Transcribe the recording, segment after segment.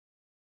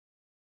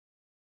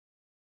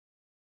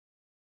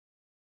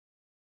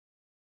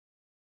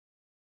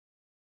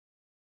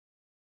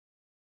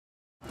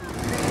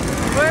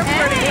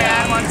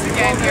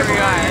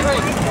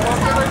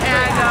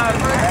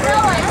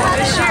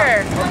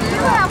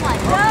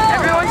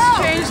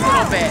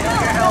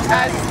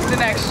the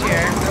next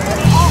year.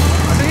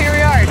 So here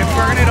we are to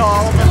burn it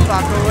all the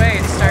fuck away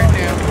and start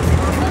new.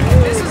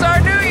 This is our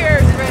New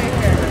Year's right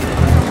here.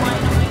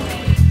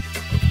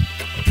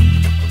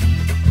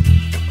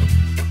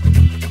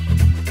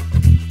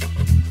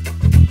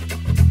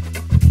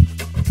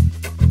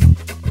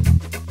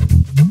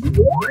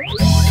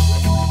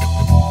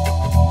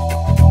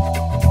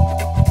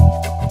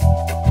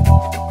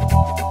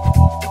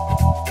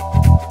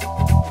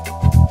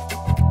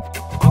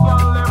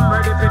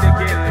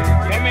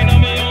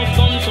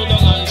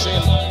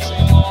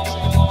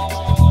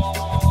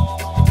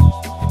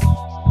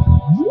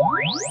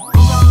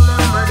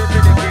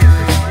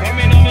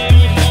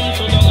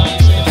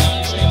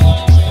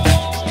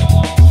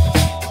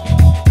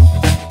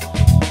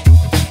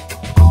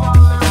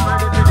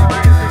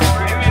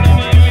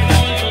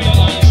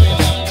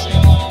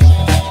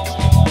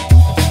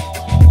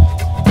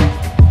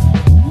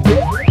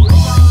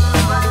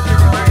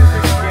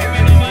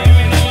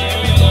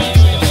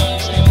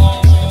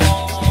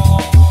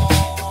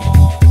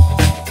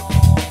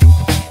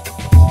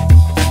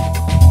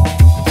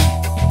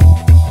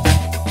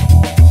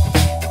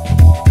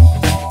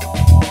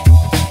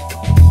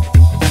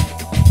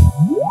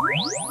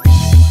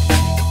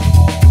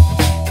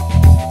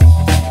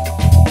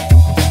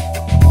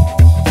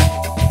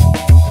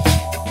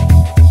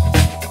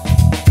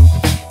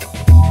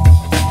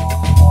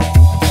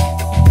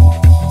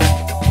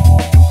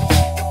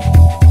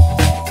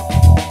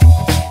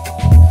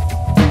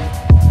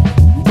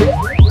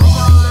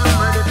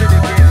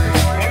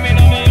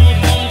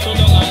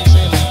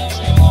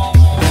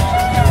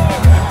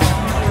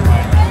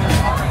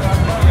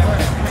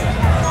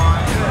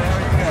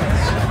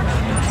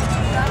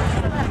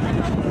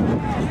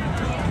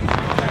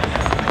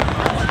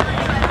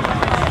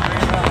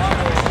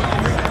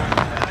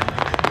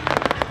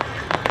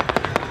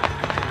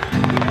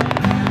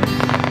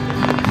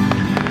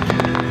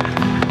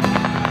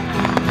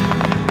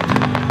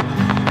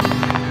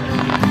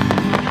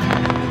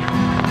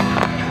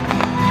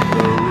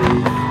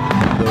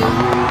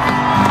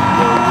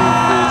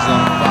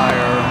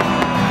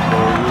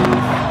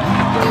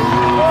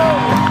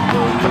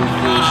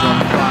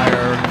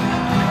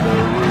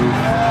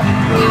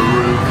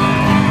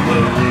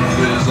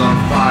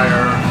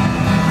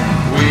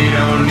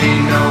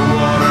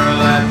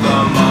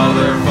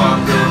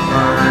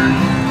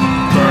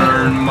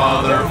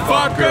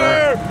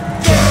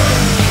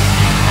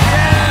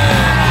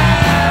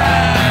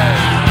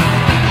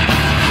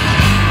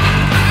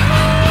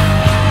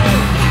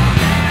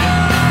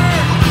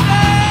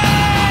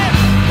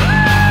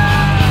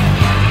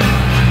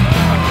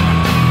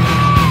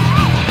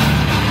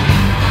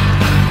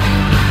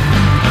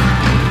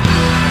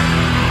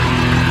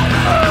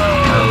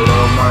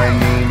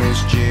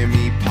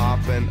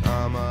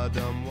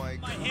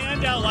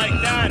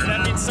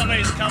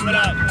 Somebody's coming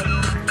up.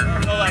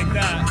 Go like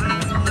that.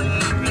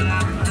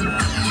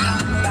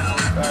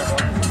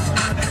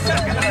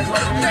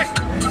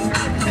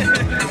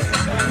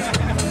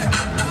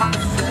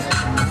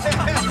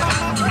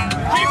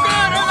 Keep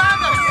going,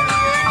 Orlando.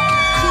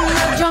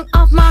 Drunk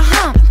off my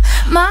hump,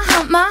 my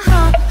hump, my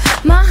hump,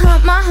 my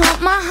hump, my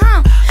hump, my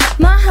hump,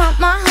 my hump,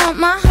 my hump,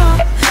 my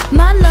hump,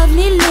 my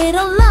lovely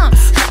little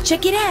lumps.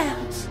 Check it out.